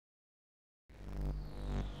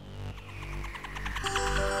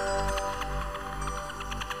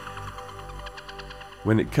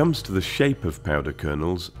When it comes to the shape of powder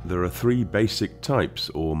kernels, there are three basic types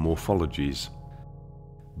or morphologies: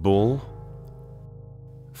 ball,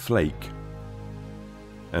 flake,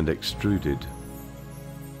 and extruded.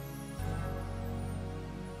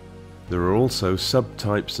 There are also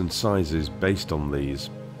subtypes and sizes based on these: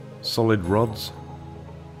 solid rods,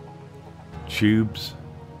 tubes,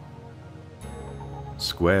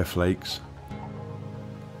 square flakes,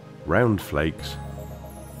 round flakes,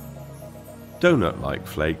 donut-like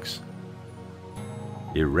flakes,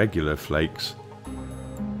 irregular flakes,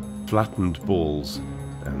 flattened balls,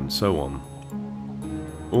 and so on.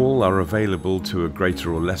 All are available to a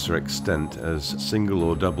greater or lesser extent as single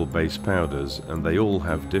or double base powders, and they all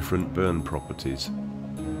have different burn properties.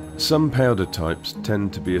 Some powder types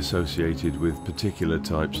tend to be associated with particular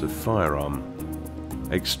types of firearm.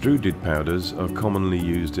 Extruded powders are commonly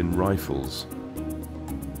used in rifles.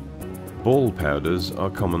 Ball powders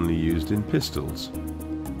are commonly used in pistols.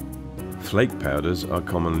 Flake powders are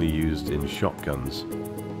commonly used in shotguns.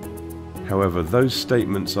 However, those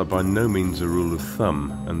statements are by no means a rule of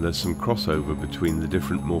thumb, and there's some crossover between the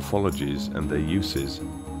different morphologies and their uses.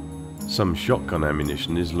 Some shotgun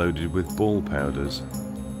ammunition is loaded with ball powders.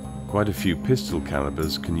 Quite a few pistol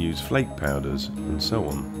calibers can use flake powders, and so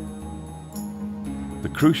on. The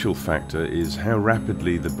crucial factor is how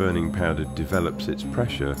rapidly the burning powder develops its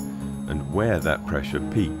pressure and where that pressure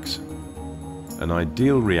peaks. An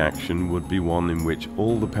ideal reaction would be one in which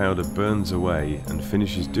all the powder burns away and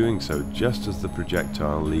finishes doing so just as the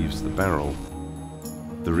projectile leaves the barrel.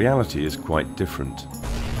 The reality is quite different.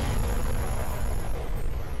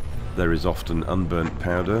 There is often unburnt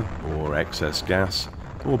powder, or excess gas,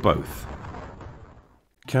 or both.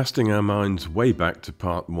 Casting our minds way back to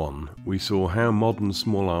part 1, we saw how modern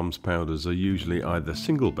small arms powders are usually either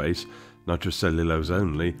single base, nitrocellulose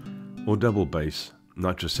only, or double base,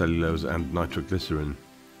 nitrocellulose and nitroglycerin.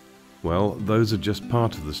 Well, those are just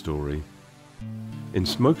part of the story. In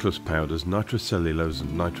smokeless powders, nitrocellulose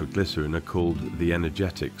and nitroglycerin are called the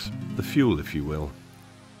energetics, the fuel if you will.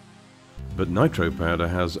 But nitro powder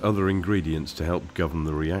has other ingredients to help govern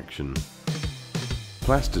the reaction.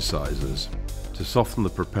 Plasticizers, to soften the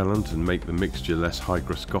propellant and make the mixture less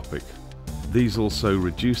hygroscopic. These also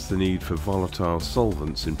reduce the need for volatile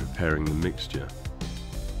solvents in preparing the mixture.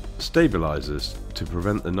 Stabilizers, to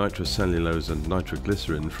prevent the nitrocellulose and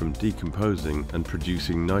nitroglycerin from decomposing and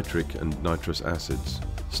producing nitric and nitrous acids.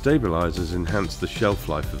 Stabilizers enhance the shelf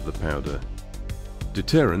life of the powder.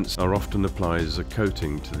 Deterrents are often applied as a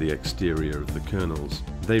coating to the exterior of the kernels.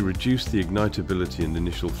 They reduce the ignitability and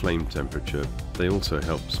initial flame temperature. They also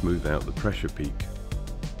help smooth out the pressure peak.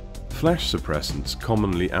 Flash suppressants,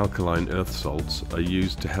 commonly alkaline earth salts, are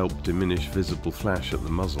used to help diminish visible flash at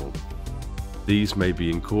the muzzle. These may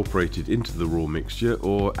be incorporated into the raw mixture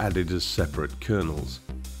or added as separate kernels.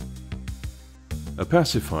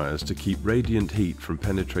 Opacifiers, to keep radiant heat from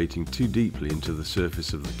penetrating too deeply into the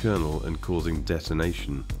surface of the kernel and causing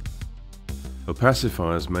detonation.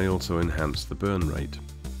 Opacifiers may also enhance the burn rate.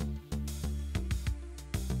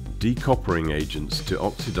 Decoppering agents, to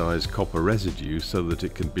oxidize copper residue so that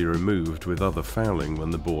it can be removed with other fouling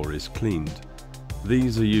when the bore is cleaned.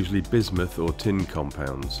 These are usually bismuth or tin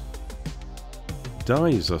compounds.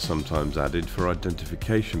 Dyes are sometimes added for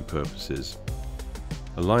identification purposes.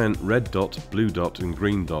 Alliant red dot, blue dot and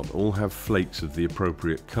green dot all have flakes of the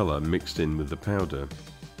appropriate colour mixed in with the powder.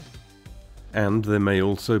 And there may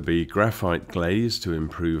also be graphite glaze to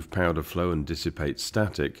improve powder flow and dissipate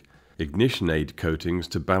static, ignition aid coatings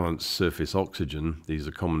to balance surface oxygen, these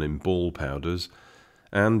are common in ball powders,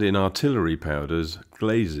 and in artillery powders,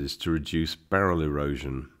 glazes to reduce barrel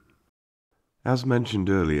erosion. As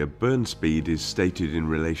mentioned earlier, burn speed is stated in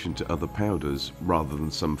relation to other powders rather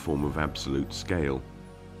than some form of absolute scale.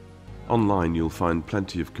 Online you'll find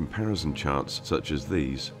plenty of comparison charts such as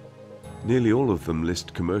these. Nearly all of them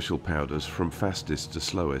list commercial powders from fastest to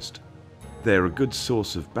slowest. They're a good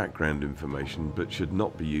source of background information but should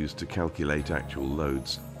not be used to calculate actual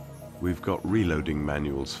loads. We've got reloading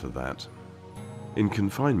manuals for that. In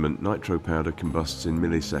confinement, nitro powder combusts in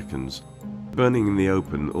milliseconds. Burning in the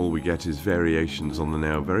open, all we get is variations on the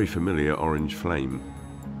now very familiar orange flame.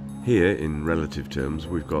 Here, in relative terms,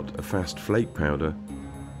 we've got a fast flake powder,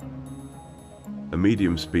 a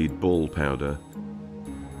medium speed ball powder,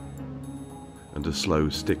 and a slow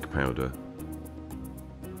stick powder.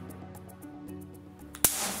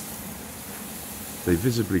 They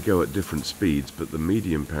visibly go at different speeds, but the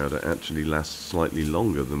medium powder actually lasts slightly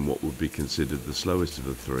longer than what would be considered the slowest of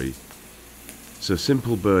the three. So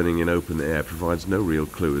simple burning in open air provides no real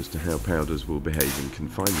clue as to how powders will behave in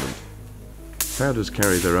confinement. Powders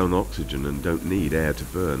carry their own oxygen and don't need air to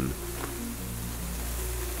burn.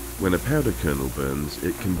 When a powder kernel burns,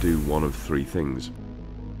 it can do one of three things.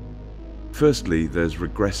 Firstly, there's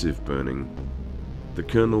regressive burning. The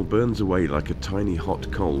kernel burns away like a tiny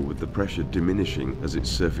hot coal with the pressure diminishing as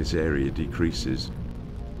its surface area decreases.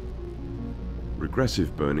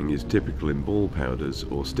 Regressive burning is typical in ball powders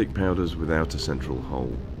or stick powders without a central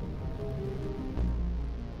hole.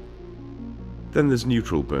 Then there's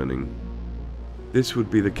neutral burning. This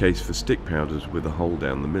would be the case for stick powders with a hole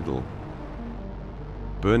down the middle.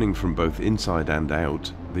 Burning from both inside and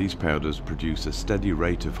out, these powders produce a steady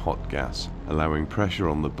rate of hot gas, allowing pressure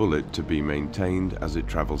on the bullet to be maintained as it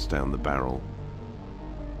travels down the barrel.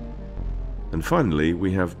 And finally,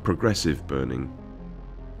 we have progressive burning.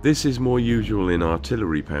 This is more usual in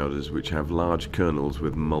artillery powders which have large kernels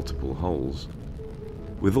with multiple holes.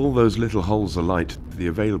 With all those little holes alight, the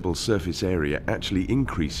available surface area actually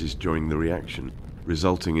increases during the reaction,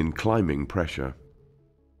 resulting in climbing pressure.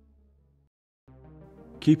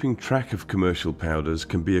 Keeping track of commercial powders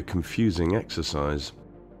can be a confusing exercise.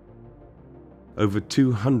 Over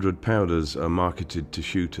 200 powders are marketed to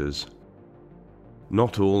shooters.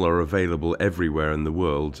 Not all are available everywhere in the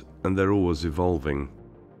world, and they're always evolving.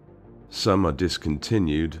 Some are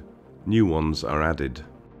discontinued, new ones are added.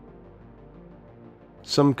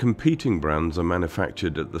 Some competing brands are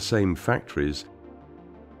manufactured at the same factories,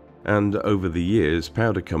 and over the years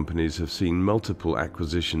powder companies have seen multiple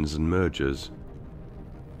acquisitions and mergers.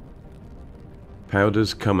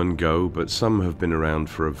 Powders come and go, but some have been around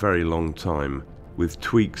for a very long time, with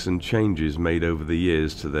tweaks and changes made over the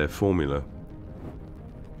years to their formula.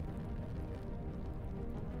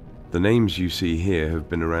 The names you see here have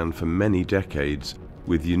been around for many decades,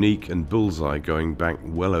 with Unique and Bullseye going back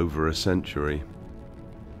well over a century.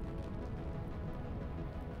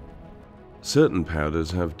 Certain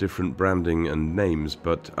powders have different branding and names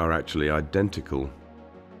but are actually identical.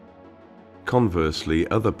 Conversely,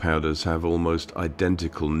 other powders have almost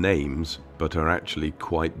identical names but are actually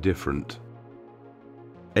quite different.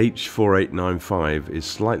 H4895 is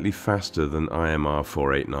slightly faster than IMR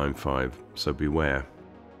 4895, so beware.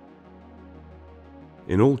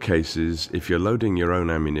 In all cases, if you're loading your own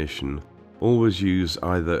ammunition, always use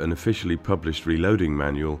either an officially published reloading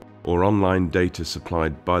manual or online data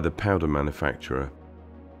supplied by the powder manufacturer.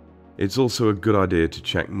 It's also a good idea to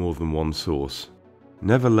check more than one source.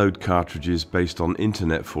 Never load cartridges based on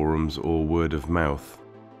internet forums or word of mouth.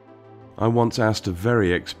 I once asked a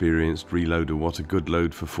very experienced reloader what a good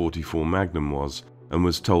load for 44 Magnum was, and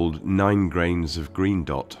was told 9 grains of green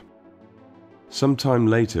dot. Sometime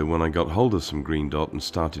later, when I got hold of some green dot and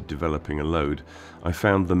started developing a load, I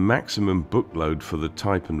found the maximum book load for the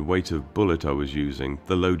type and weight of bullet I was using,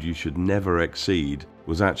 the load you should never exceed,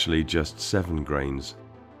 was actually just 7 grains.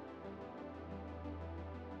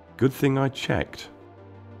 Good thing I checked.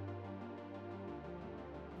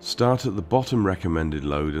 Start at the bottom recommended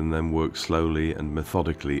load and then work slowly and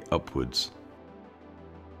methodically upwards.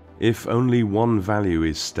 If only one value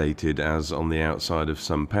is stated, as on the outside of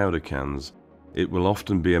some powder cans, it will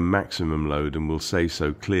often be a maximum load and will say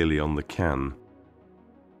so clearly on the can.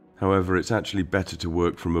 However, it's actually better to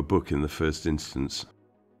work from a book in the first instance.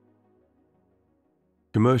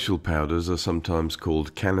 Commercial powders are sometimes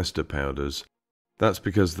called canister powders. That's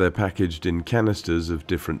because they're packaged in canisters of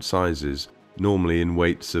different sizes, normally in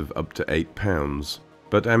weights of up to 8 pounds.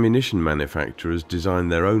 But ammunition manufacturers design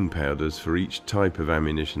their own powders for each type of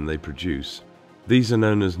ammunition they produce. These are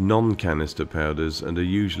known as non-canister powders and are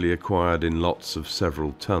usually acquired in lots of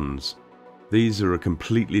several tons. These are a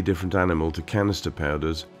completely different animal to canister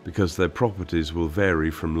powders because their properties will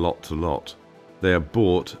vary from lot to lot. They are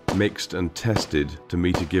bought, mixed and tested to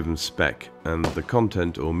meet a given spec, and the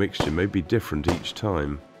content or mixture may be different each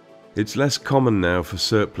time. It's less common now for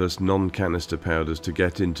surplus non-canister powders to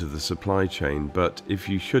get into the supply chain, but if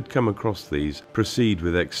you should come across these, proceed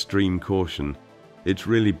with extreme caution. It's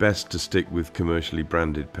really best to stick with commercially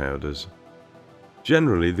branded powders.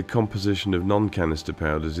 Generally, the composition of non-canister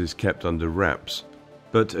powders is kept under wraps,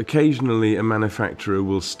 but occasionally a manufacturer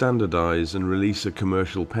will standardize and release a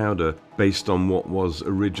commercial powder based on what was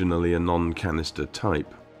originally a non-canister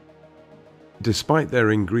type. Despite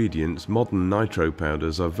their ingredients, modern nitro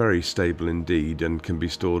powders are very stable indeed and can be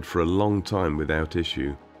stored for a long time without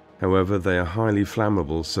issue. However, they are highly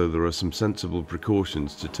flammable, so there are some sensible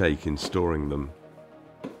precautions to take in storing them.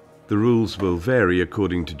 The rules will vary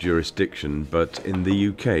according to jurisdiction, but in the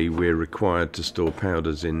UK we're required to store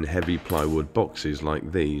powders in heavy plywood boxes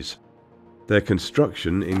like these. Their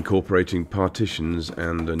construction, incorporating partitions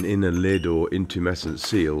and an inner lid or intumescent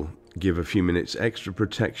seal, give a few minutes extra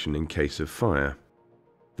protection in case of fire.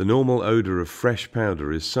 The normal odour of fresh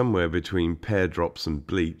powder is somewhere between pear drops and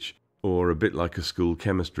bleach, or a bit like a school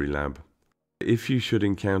chemistry lab. If you should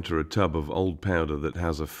encounter a tub of old powder that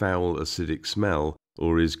has a foul acidic smell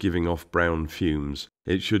or is giving off brown fumes,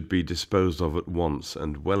 it should be disposed of at once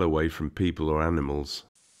and well away from people or animals.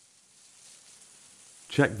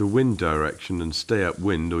 Check the wind direction and stay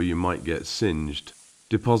upwind or you might get singed.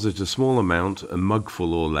 Deposit a small amount, a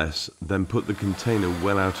mugful or less, then put the container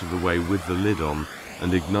well out of the way with the lid on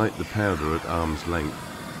and ignite the powder at arm's length.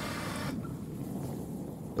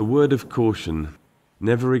 A word of caution: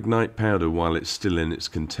 never ignite powder while it's still in its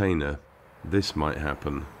container. This might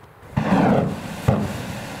happen.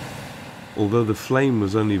 Although the flame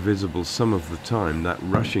was only visible some of the time, that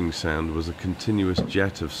rushing sound was a continuous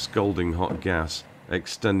jet of scalding hot gas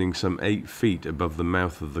extending some 8 feet above the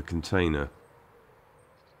mouth of the container.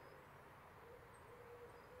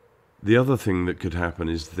 The other thing that could happen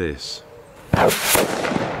is this.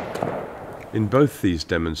 In both these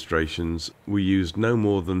demonstrations, we used no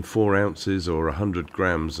more than 4 ounces or 100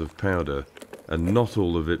 grams of powder, and not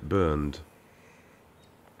all of it burned.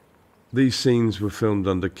 These scenes were filmed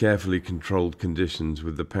under carefully controlled conditions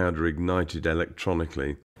with the powder ignited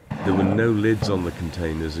electronically. There were no lids on the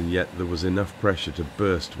containers, and yet there was enough pressure to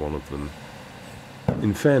burst one of them.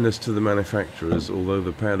 In fairness to the manufacturers, although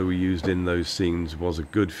the powder we used in those scenes was a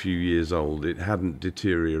good few years old, it hadn't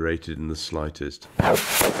deteriorated in the slightest.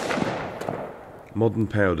 Modern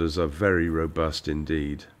powders are very robust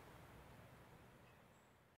indeed.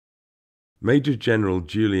 Major General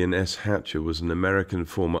Julian S. Hatcher was an American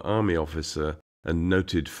former Army officer and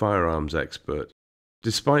noted firearms expert.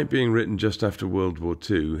 Despite being written just after World War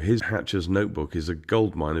II, his Hatcher's notebook is a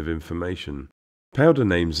goldmine of information. Powder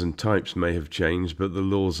names and types may have changed, but the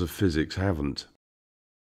laws of physics haven't.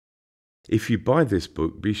 If you buy this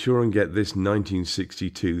book, be sure and get this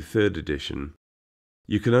 1962 third edition.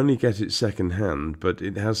 You can only get it second hand, but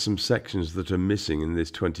it has some sections that are missing in this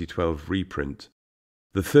 2012 reprint.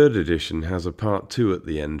 The third edition has a part 2 at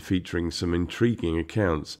the end featuring some intriguing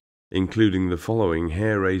accounts, including the following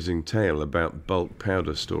hair-raising tale about bulk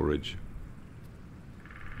powder storage.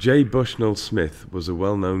 J. Bushnell Smith was a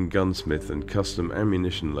well-known gunsmith and custom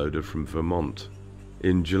ammunition loader from Vermont.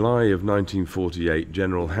 In July of 1948,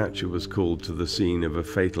 General Hatcher was called to the scene of a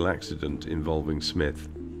fatal accident involving Smith.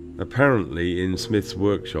 Apparently, in Smith's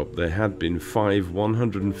workshop there had been 5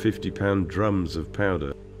 150-pound drums of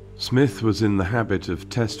powder. Smith was in the habit of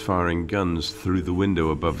test-firing guns through the window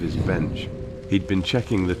above his bench. He'd been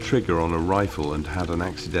checking the trigger on a rifle and had an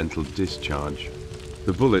accidental discharge.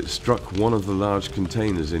 The bullet struck one of the large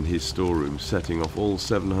containers in his storeroom, setting off all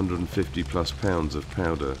 750+ pounds of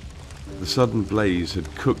powder. The sudden blaze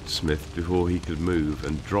had cooked Smith before he could move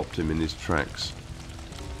and dropped him in his tracks.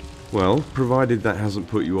 Well, provided that hasn't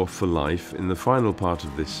put you off for life, in the final part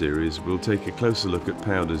of this series we'll take a closer look at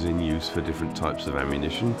powders in use for different types of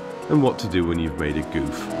ammunition and what to do when you've made a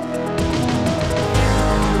goof.